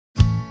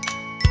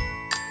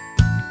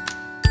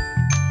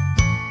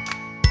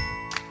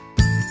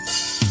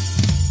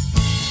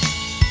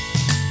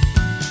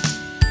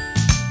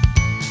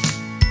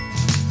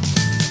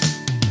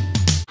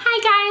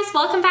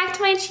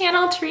my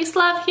channel. Therese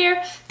Love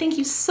here. Thank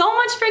you so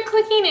much for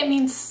clicking. It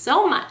means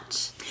so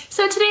much.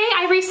 So today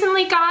I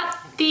recently got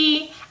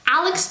the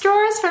Alex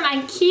Drawers from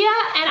IKEA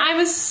and I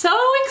was so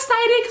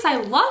excited because I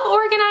love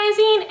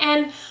organizing,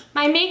 and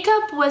my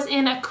makeup was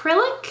in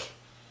acrylic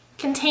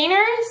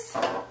containers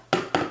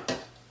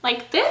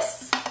like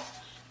this,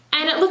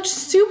 and it looked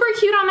super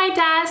cute on my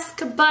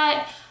desk,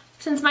 but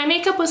since my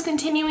makeup was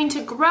continuing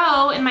to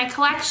grow in my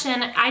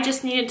collection, I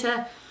just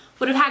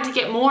would have had to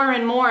get more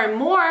and more and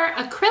more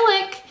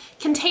acrylic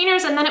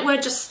containers, and then it would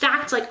have just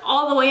stacked like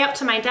all the way up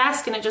to my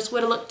desk and it just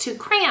would have looked too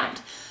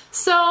cramped.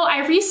 So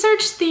I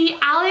researched the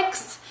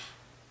Alex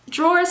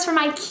Drawers from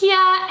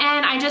IKEA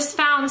and I just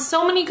found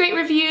so many great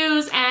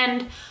reviews,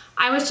 and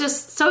I was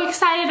just so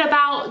excited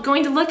about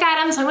going to look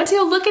at them. So I went to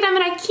go look at them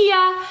at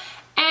IKEA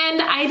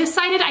and I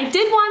decided I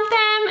did want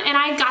them and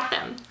I got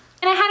them.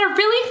 And I had a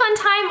really fun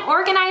time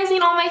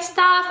organizing all my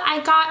stuff.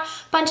 I got a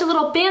bunch of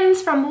little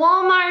bins from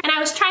Walmart, and I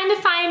was trying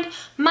to find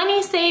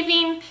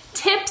money-saving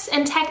tips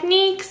and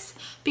techniques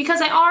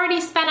because I already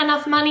spent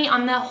enough money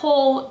on the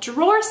whole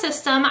drawer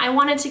system. I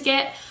wanted to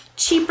get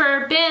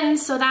cheaper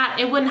bins so that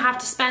it wouldn't have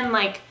to spend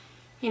like,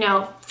 you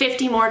know,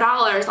 $50 more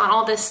on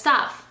all this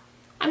stuff.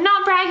 I'm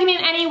not bragging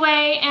in any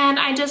way, and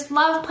I just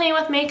love playing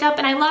with makeup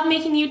and I love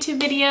making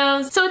YouTube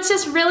videos, so it's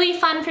just really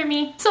fun for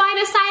me. So I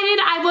decided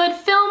I would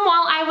film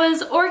while I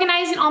was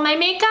organizing all my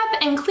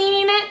makeup and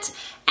cleaning it,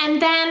 and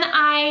then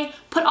I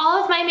put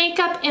all of my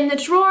makeup in the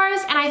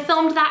drawers and I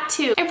filmed that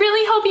too. I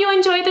really hope you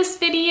enjoyed this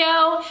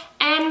video,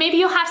 and maybe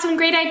you'll have some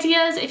great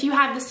ideas if you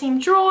have the same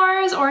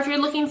drawers or if you're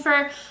looking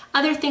for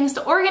other things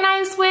to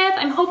organize with.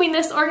 I'm hoping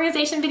this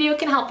organization video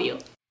can help you.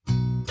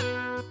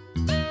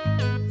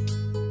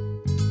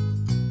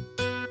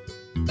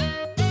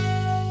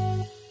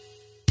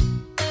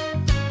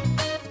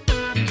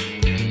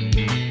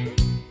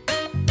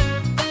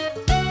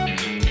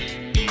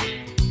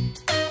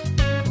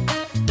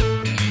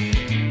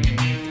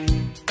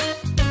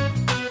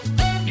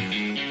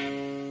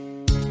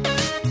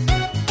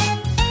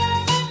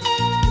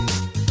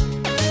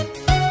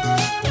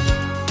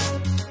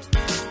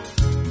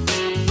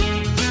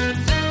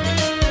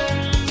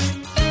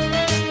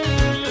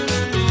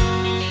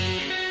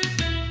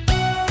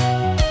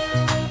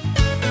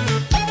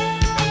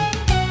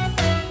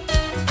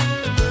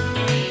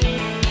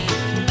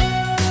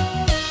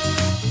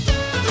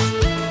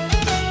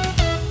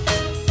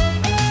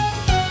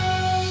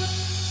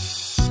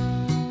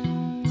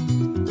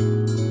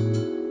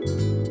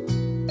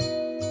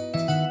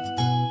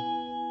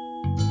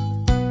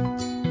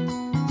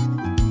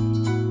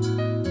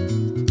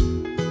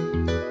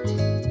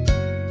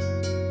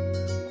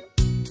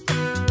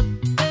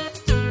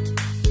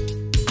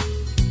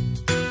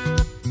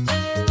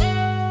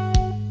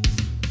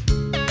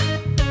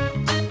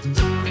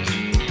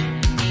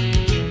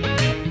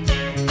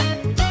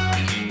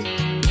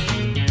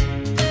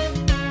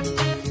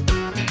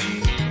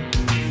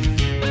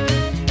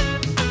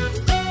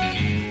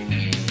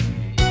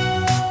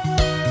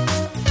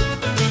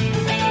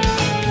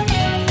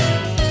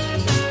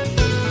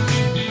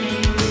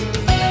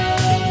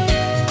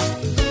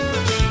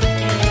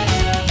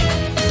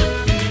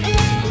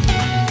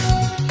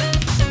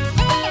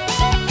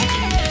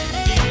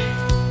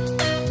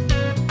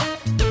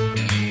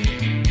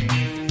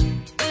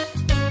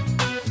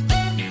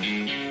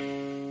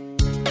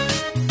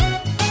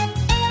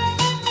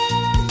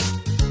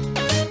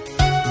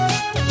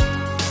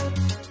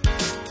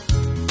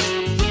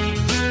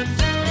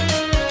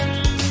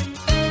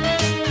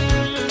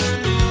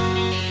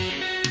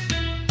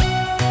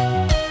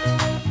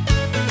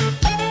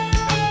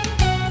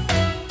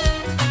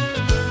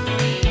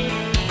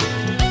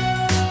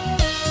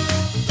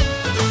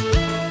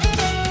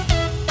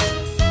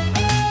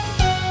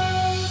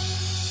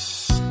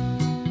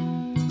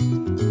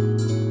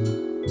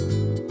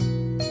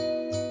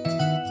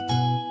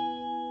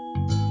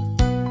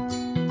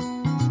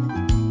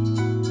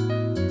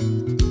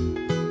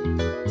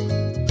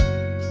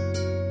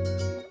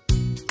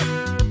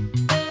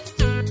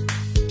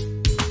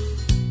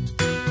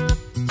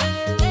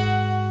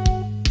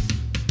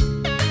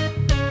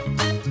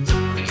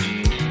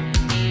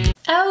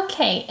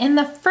 Okay, in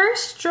the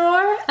first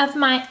drawer of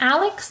my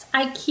Alex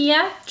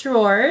IKEA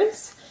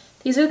drawers,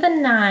 these are the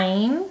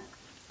 9.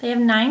 They have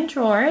 9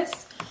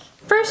 drawers.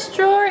 First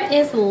drawer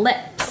is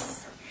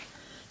lips.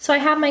 So I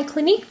have my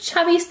Clinique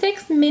Chubby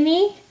Sticks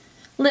mini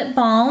lip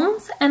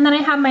balms, and then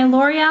I have my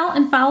L'Oreal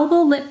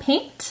Infallible Lip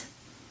Paint.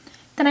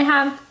 Then I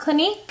have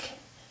Clinique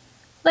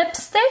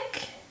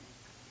lipstick,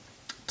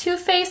 Too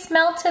Faced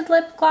Melted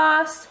Lip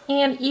Gloss,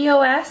 and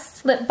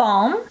EOS Lip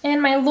Balm,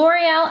 and my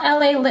L'Oreal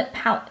LA Lip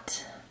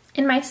Palette.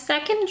 In my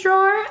second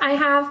drawer, I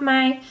have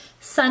my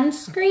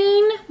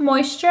sunscreen,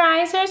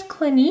 moisturizers,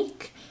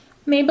 Clinique,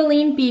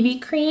 Maybelline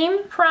BB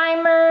Cream,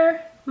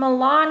 primer,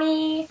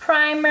 Milani,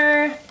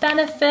 primer,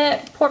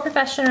 Benefit, Pore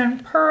Professional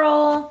and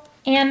Pearl,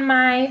 and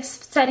my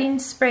setting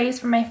sprays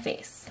for my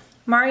face.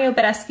 Mario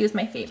Badescu is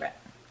my favorite.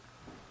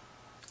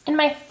 In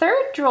my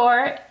third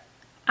drawer,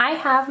 I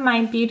have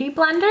my Beauty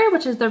Blender,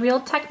 which is the Real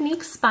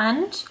Technique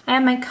sponge. I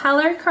have my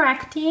Color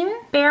Correcting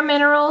Bare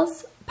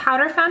Minerals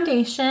Powder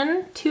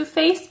Foundation, Too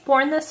Faced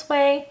Born This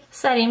Way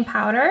Setting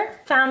Powder,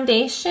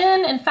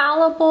 Foundation,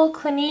 Infallible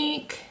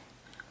Clinique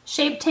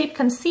Shape Tape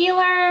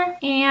Concealer,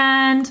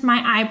 and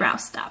my eyebrow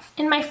stuff.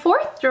 In my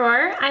fourth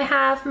drawer, I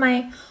have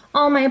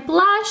all my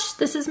blush.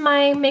 This is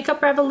my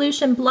Makeup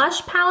Revolution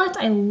blush palette.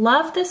 I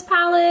love this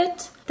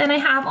palette. Then I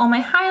have all my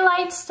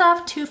highlight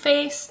stuff, Too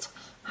Faced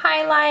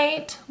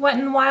highlight, Wet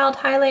n Wild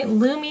highlight,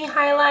 Lumi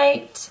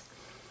highlight.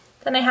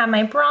 Then I have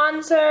my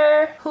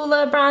bronzer,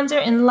 Hoola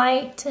bronzer in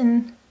light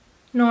and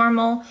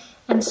normal,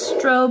 and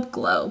Strobe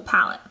Glow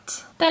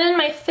palette. Then in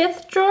my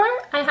fifth drawer,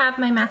 I have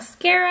my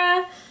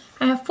mascara.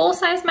 I have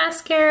full-size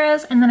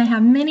mascaras, and then I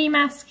have mini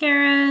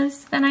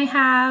mascaras. Then I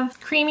have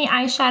creamy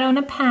eyeshadow and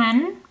a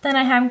pen. Then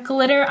I have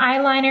glitter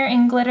eyeliner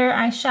and glitter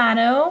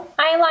eyeshadow,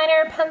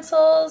 eyeliner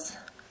pencils,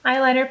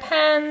 eyeliner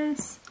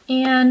pens,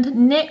 and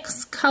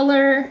NYX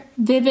Color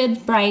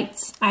Vivid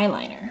Brights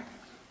eyeliner.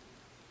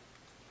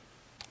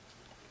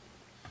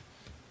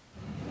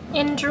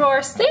 In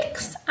drawer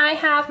 6, I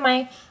have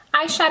my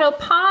eyeshadow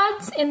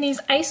pods in these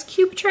ice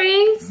cube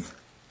trays.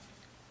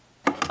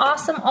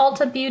 Awesome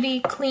Ulta Beauty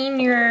clean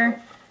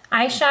your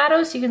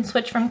eyeshadow so you can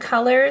switch from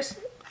colors.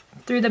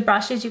 Through the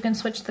brushes you can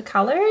switch the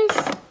colors.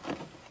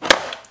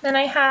 Then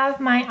I have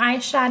my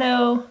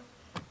eyeshadow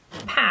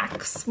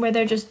packs where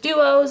they're just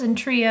duos and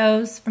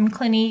trios from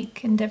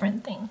Clinique and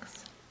different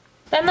things.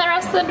 Then the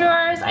rest of the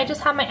drawers, I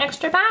just have my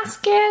extra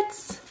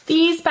baskets.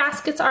 These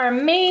baskets are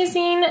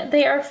amazing.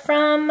 They are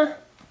from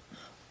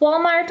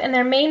Walmart and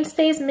they're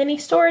Mainstays mini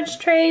storage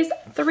trays.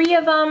 3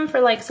 of them for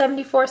like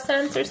 74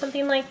 cents or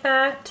something like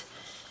that.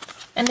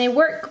 And they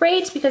work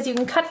great because you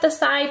can cut the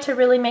side to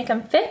really make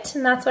them fit,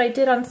 and that's what I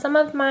did on some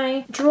of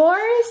my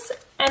drawers.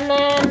 And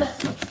then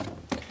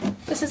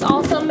this is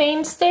also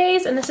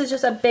Mainstays, and this is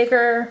just a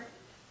bigger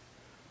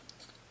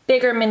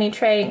mini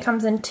tray. It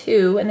comes in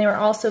 2, and they were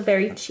also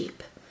very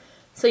cheap.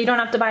 So you don't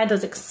have to buy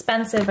those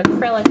expensive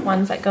acrylic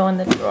ones that go in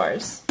the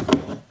drawers.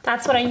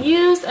 That's what I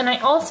used, and I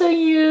also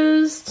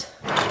used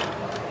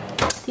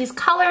these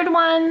colored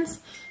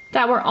ones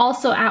that were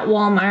also at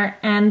Walmart,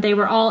 and they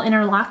were all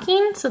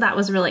interlocking, so that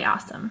was really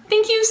awesome.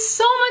 Thank you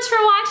so much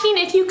for watching.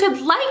 If you could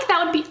like,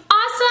 that would be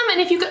awesome, and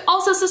if you could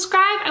also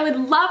subscribe, I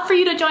would love for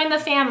you to join the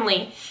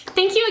family.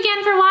 Thank you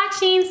again for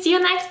watching. See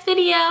you next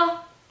video.